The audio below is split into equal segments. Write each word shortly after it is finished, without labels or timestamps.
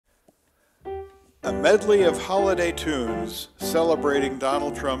A medley of holiday tunes celebrating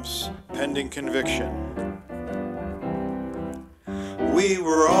Donald Trump's pending conviction. We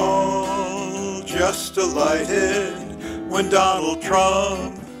were all just delighted when Donald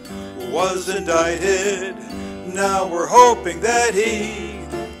Trump was indicted. Now we're hoping that he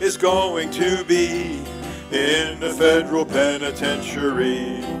is going to be in a federal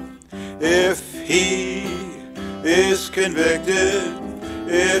penitentiary. If he is convicted,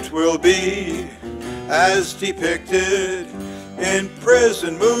 it will be as depicted in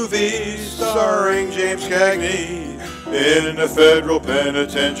prison movies starring James Cagney in a federal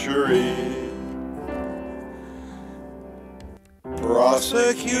penitentiary.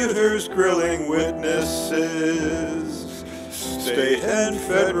 Prosecutors grilling witnesses, state and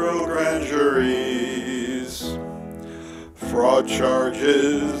federal grand juries, fraud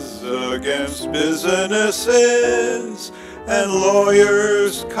charges against businesses, and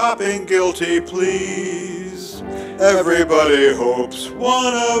lawyers copping guilty pleas. Everybody hopes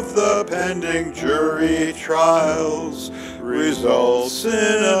one of the pending jury trials results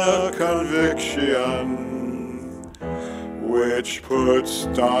in a conviction, which puts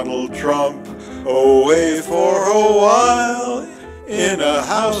Donald Trump away for a while in a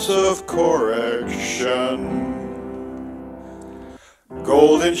house of correction.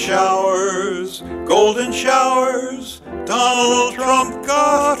 Golden showers, Donald Trump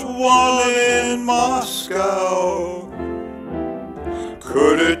got one in Moscow.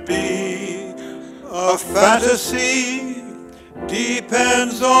 Could it be a fantasy?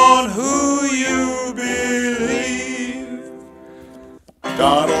 Depends on who you believe.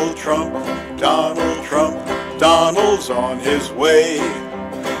 Donald Trump, Donald's on his way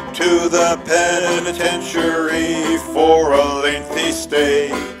to the penitentiary for a lengthy stay.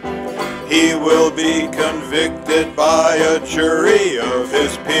 He will be convicted by a jury of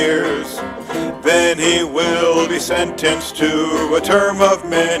his peers. Then he will be sentenced to a term of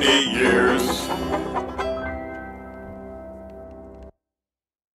many years.